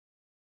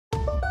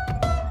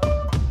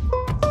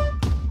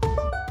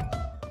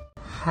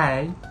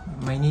Hi,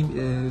 my name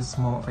is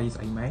Mycys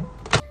Aiman.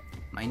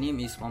 My name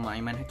is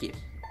Muhammad Aiman Hakim.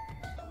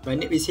 My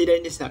name is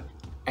Hidayat Nisaq,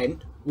 and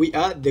we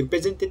are the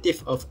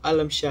representative of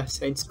Alam Shah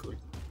Science School.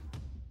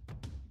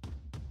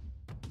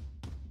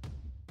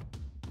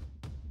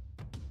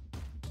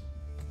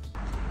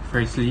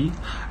 Firstly,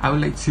 I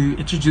would like to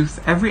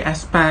introduce every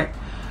aspect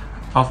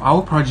of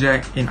our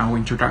project in our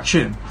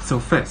introduction.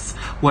 So first,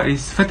 what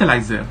is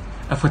fertilizer?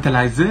 A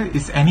fertilizer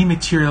is any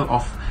material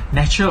of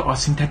natural or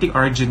synthetic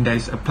origin that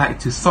is applied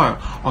to soil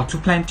or to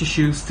plant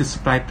tissues to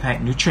supply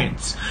plant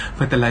nutrients.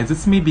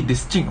 Fertilizers may be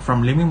distinct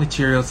from living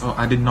materials or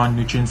other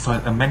non-nutrient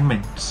soil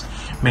amendments.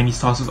 Many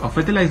sources of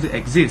fertilizer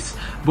exist,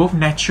 both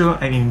natural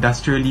and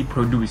industrially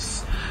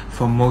produced.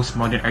 For most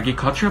modern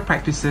agricultural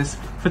practices,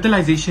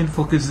 fertilization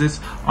focuses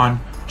on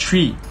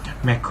three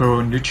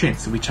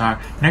macronutrients, which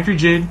are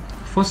nitrogen,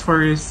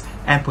 phosphorus,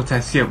 and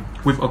potassium,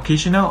 with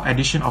occasional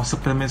addition of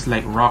supplements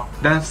like rock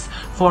dust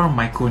for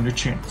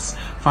micronutrients.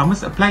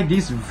 Farmers apply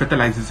these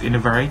fertilizers in a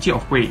variety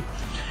of ways,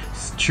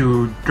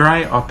 through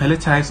dry or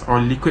pelletized or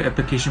liquid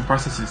application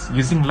processes,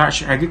 using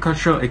large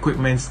agricultural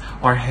equipments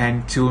or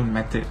hand tool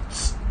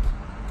methods.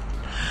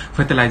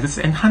 Fertilizers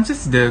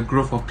enhances the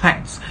growth of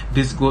plants.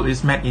 This goal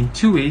is met in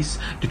two ways,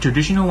 the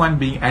traditional one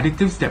being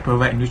additives that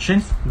provide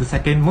nutrients. The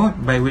second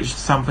mode by which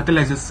some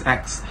fertilizers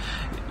acts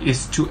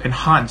is to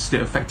enhance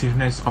the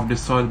effectiveness of the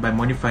soil by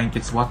modifying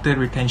its water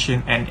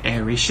retention and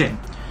aeration.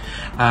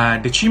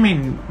 The three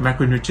main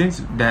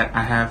macronutrients that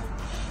I have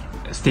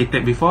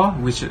stated before,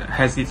 which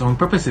has its own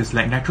purposes,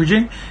 like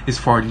nitrogen is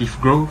for leaf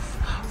growth,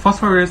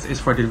 phosphorus is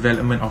for the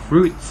development of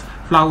roots,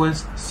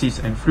 flowers, seeds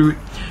and fruit,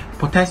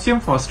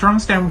 potassium for strong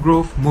stem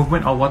growth,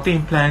 movement of water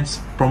in plants,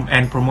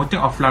 and promoting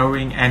of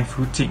flowering and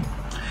fruiting.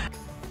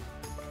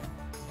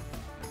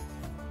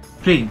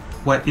 Explain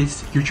what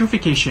is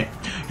eutrophication.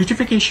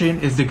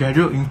 Eutrophication is the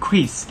gradual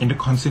increase in the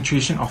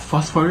concentration of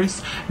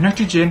phosphorus,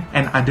 nitrogen,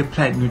 and other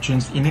plant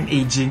nutrients in an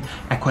aging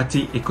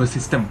aquatic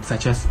ecosystem,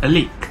 such as a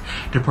lake.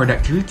 The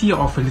productivity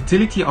or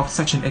fertility of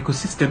such an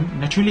ecosystem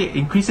naturally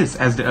increases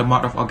as the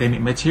amount of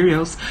organic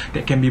materials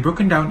that can be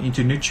broken down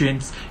into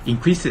nutrients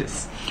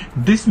increases.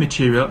 This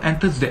material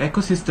enters the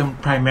ecosystem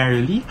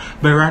primarily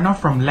by runoff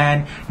from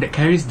land that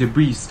carries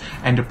debris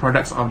and the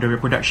products of the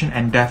reproduction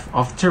and death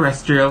of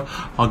terrestrial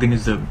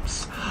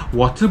organisms.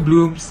 Water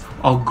blooms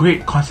or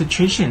great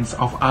concentrations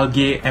of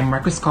algae and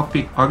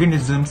microscopic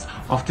organisms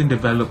often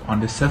develop on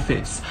the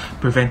surface,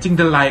 preventing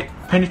the light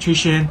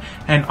penetration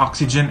and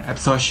oxygen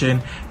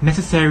absorption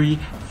necessary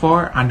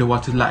for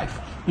underwater life.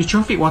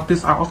 Eutrophic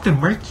waters are often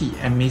murky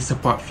and may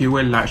support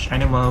fewer large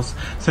animals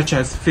such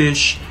as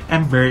fish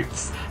and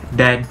birds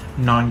than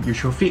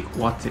non-eutrophic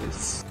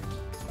waters.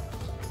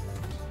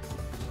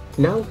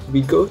 Now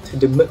we go to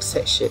the milk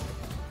section.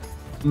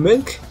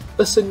 Milk,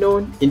 also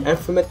known in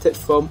unfermented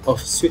form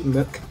of sweet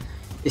milk,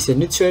 is a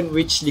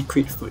nutrient-rich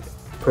liquid food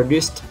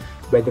produced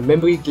by the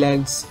mammary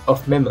glands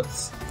of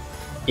mammals.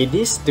 It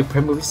is the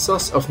primary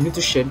source of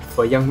nutrition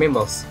for young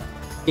mammals,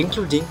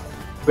 including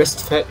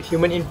breastfed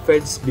human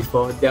infants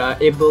before they are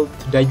able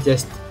to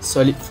digest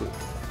solid food.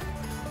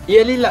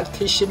 Early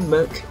lactation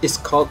milk is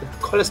called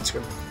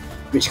colostrum,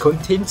 which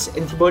contains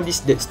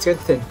antibodies that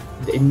strengthen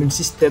the immune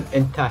system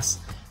and thus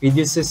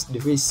reduces the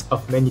risk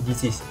of many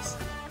diseases.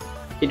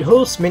 It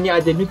holds many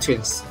other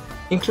nutrients,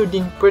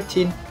 including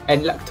protein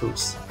and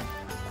lactose.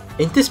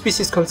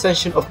 Interspecies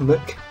consumption of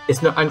milk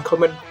is not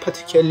uncommon,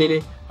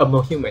 particularly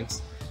among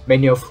humans,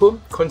 many of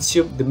whom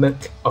consume the milk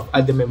of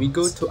other mammals. We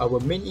go to our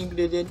main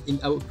ingredient in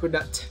our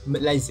product,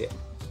 Milklizer.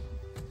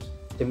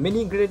 The main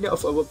ingredient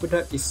of our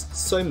product is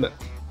soy milk.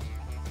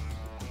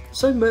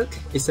 Soy milk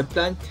is a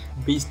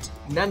plant-based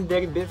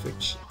non-dairy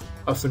beverage,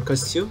 often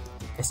consumed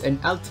as an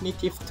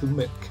alternative to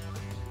milk.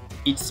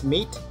 It's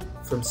made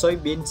from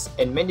soybeans,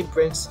 and many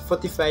brands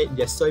fortify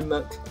their soy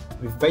milk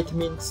with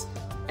vitamins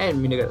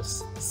and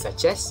minerals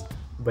such as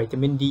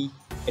vitamin D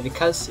and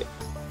calcium.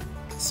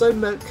 Soy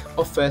milk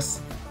offers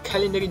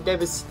culinary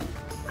diversity,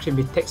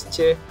 creamy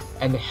texture,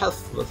 and a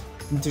healthful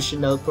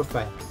nutritional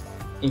profile,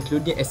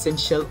 including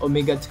essential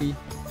omega-3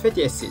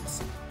 fatty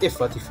acids, if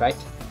fortified,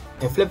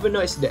 and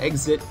flavonoids that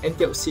exert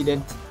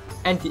antioxidant,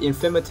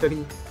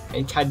 anti-inflammatory,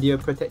 and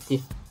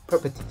cardioprotective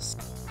properties.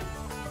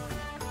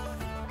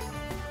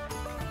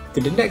 To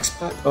the next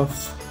part of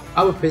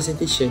our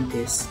presentation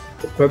is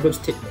the problem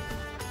statement.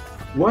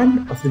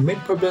 One of the main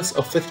problems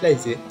of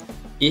fertilizer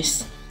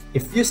is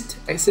if used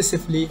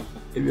excessively,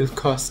 it will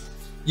cause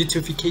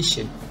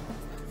eutrophication.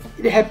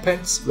 It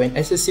happens when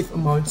excessive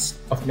amounts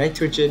of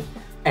nitrogen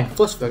and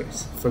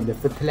phosphorus from the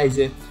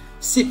fertilizer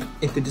seep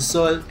into the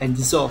soil and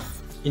dissolve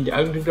in the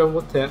underground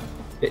water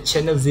that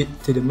channels it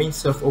to the main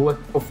source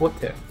of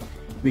water,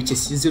 which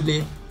is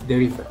usually the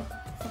river.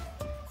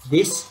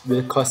 This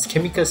will cause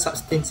chemical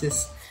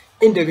substances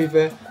in the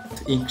river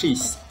to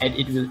increase, and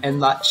it will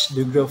enlarge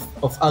the growth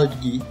of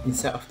algae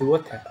inside of the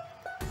water.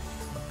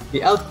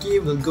 The algae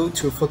will go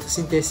through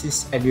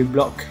photosynthesis and will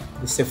block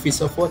the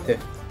surface of water.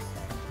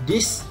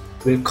 This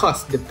will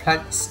cause the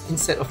plants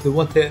inside of the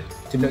water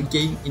to not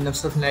gain enough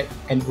sunlight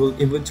and will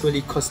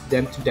eventually cause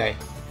them to die.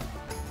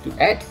 To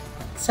add,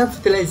 Some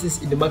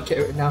fertilizers in the market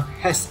right now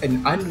has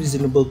an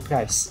unreasonable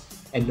price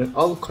and not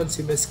all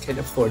consumers can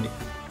afford it.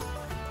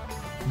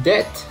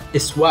 That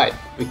is why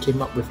we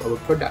came up with our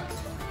product,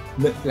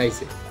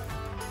 Milklizer.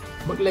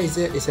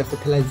 Milklizer is a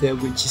fertilizer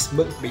which is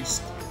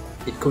milk-based.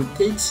 It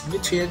contains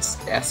nutrients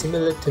that are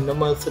similar to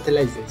normal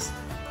fertilizers,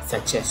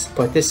 such as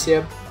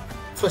potassium,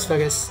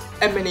 phosphorus,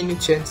 and many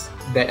nutrients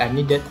that are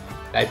needed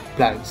by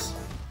plants.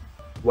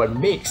 What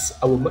makes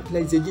our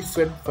Milklizer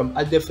different from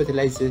other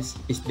fertilizers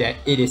is that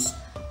it is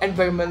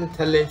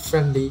environmentally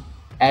friendly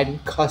and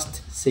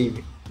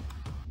cost-saving.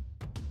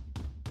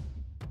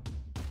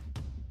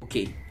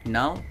 Okay,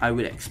 now I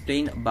will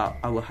explain about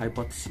our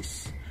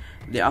hypothesis.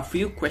 There are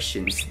few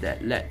questions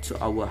that led to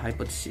our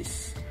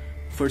hypothesis.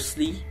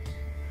 Firstly,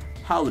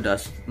 how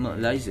does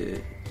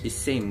Milklizer is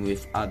same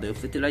with other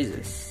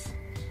fertilizers?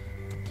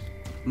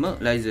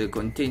 Milklizer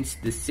contains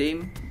the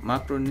same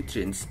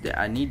macronutrients that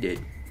are needed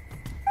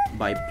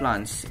by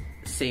plants,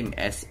 same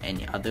as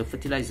any other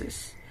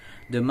fertilizers.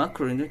 The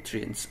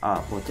macronutrients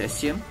are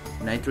potassium,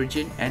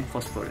 nitrogen, and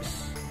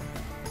phosphorus.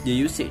 The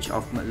usage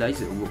of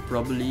Milklizer will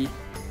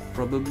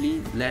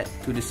probably lead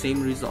to the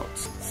same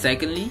results.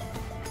 Secondly,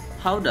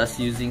 how does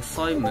using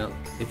soy milk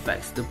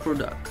affects the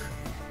product?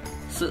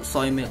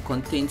 Soy milk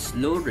contains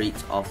low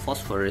rates of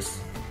phosphorus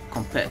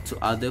compared to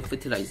other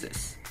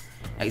fertilizers.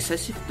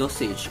 Excessive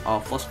dosage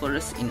of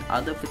phosphorus in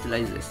other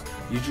fertilizers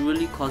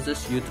usually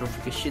causes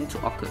eutrophication to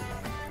occur.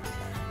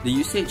 The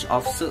usage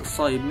of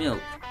soy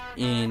milk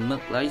in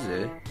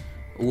Milklizer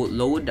would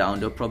lower down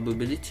the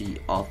probability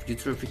of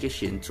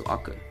eutrophication to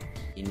occur.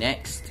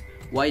 Next,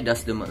 why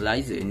does the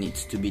Milklizer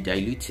needs to be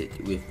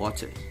diluted with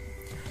water?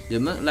 The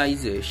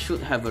Milklizer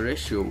should have a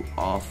ratio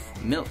of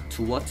milk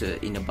to water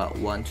in about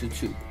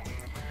 1:2.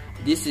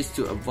 This is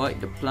to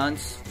avoid the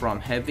plants from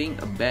having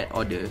a bad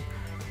odor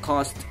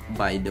caused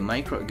by the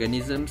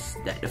microorganisms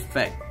that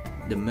affect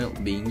the milk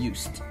being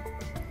used.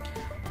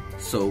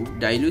 So,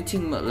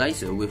 diluting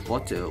Milklizer with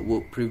water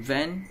will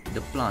prevent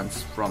the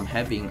plants from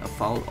having a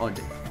foul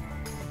odor.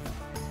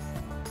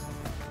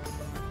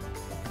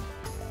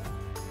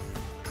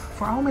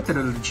 For our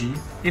methodology,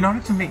 in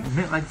order to make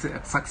Milklizer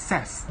a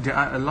success, there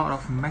are a lot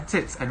of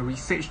methods and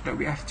research that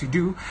we have to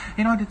do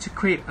in order to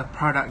create a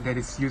product that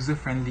is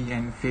user-friendly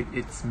and fit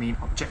its main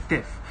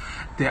objective.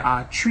 There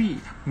are 3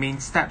 main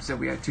steps that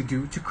we have to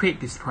do to create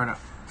this product.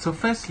 So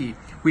firstly,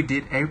 we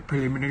did a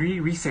preliminary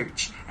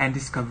research and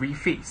discovery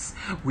phase.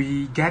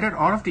 We gathered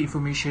all of the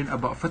information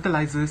about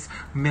fertilizers,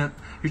 milk,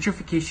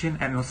 eutrophication,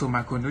 and also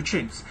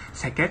macronutrients.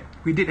 Second,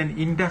 we did an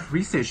in-depth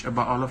research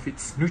about all of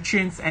its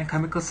nutrients and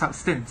chemical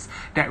substance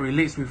that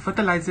relates with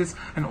fertilizers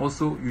and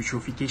also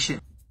eutrophication.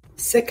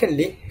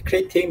 Secondly,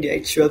 creating the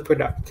actual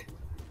product.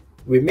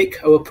 We make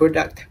our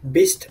product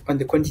based on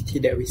the quantity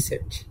that we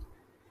search.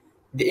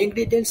 The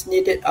ingredients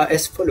needed are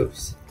as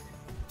follows: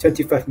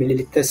 25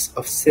 milliliters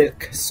of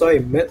silk soy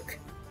milk,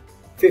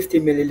 50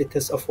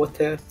 milliliters of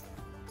water,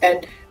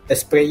 and a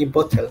spray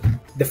bottle.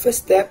 The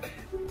first step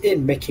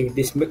in making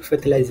this milk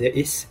fertilizer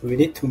is we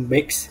need to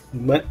mix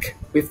milk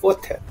with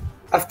water.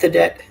 After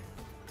that,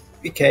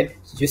 we can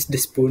use the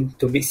spoon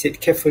to mix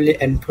it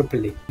carefully and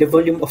properly. The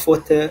volume of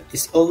water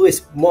is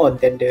always more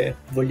than the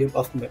volume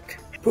of milk.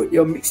 Put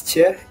your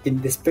mixture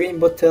in the spraying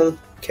bottle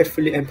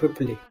carefully and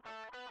properly.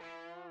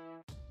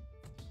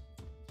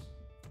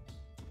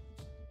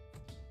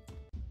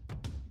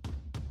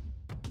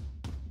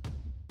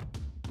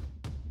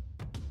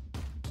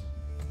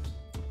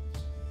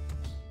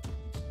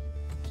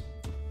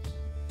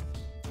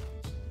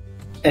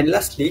 And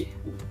lastly,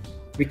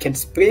 we can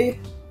spray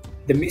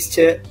the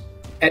mixture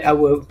at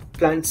our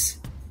plants.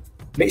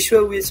 Make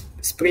sure we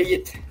spray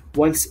it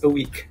once a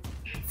week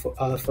for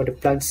the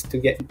plants to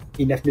get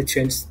enough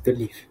nutrients to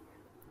live.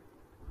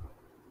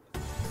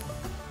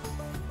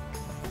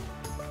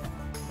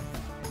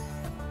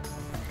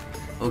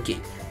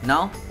 Okay,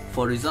 now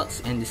for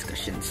results and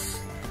discussions.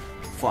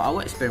 For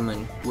our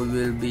experiment, we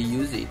will be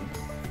using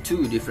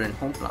 2 different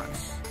home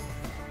plants.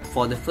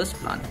 For the first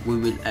plant, we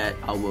will add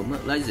our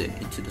Milklizer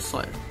into the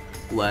soil,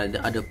 while the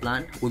other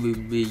plant we will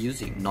be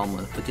using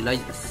normal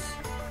fertilizers.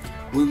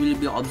 We will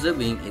be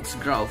observing its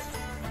growth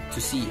to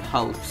see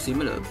how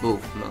similar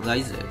both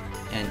Milklizer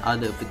and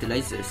other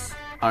fertilizers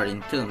are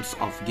in terms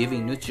of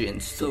giving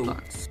nutrients to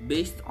plants.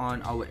 Based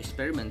on our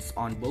experiments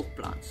on both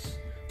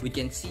plants, we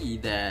can see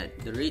that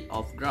the rate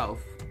of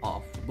growth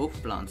of both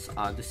plants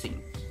are the same.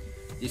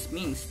 This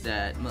means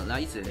that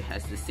Milklizer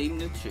has the same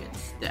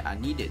nutrients that are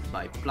needed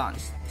by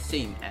plants,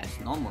 same as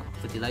normal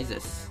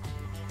fertilizers.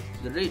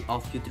 The rate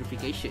of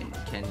eutrophication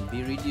can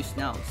be reduced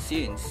now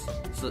since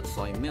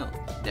soy milk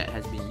that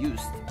has been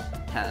used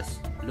has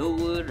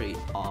lower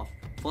rate of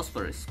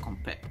phosphorus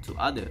compared to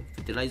other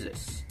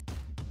fertilizers.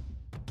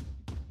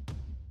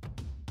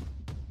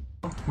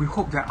 We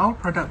hope that our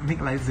product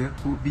Milklizer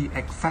will be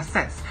a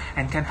success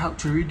and can help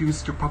to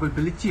reduce the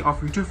probability of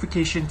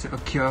eutrophication to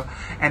occur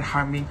and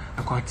harming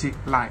aquatic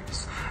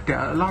lives. There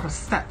are a lot of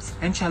steps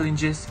and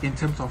challenges in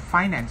terms of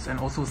finance and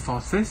also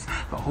sources,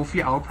 but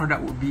hopefully our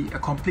product will be a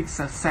complete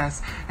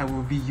success and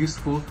will be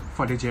useful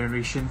for the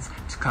generations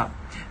to come.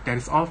 That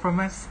is all from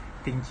us.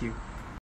 Thank you.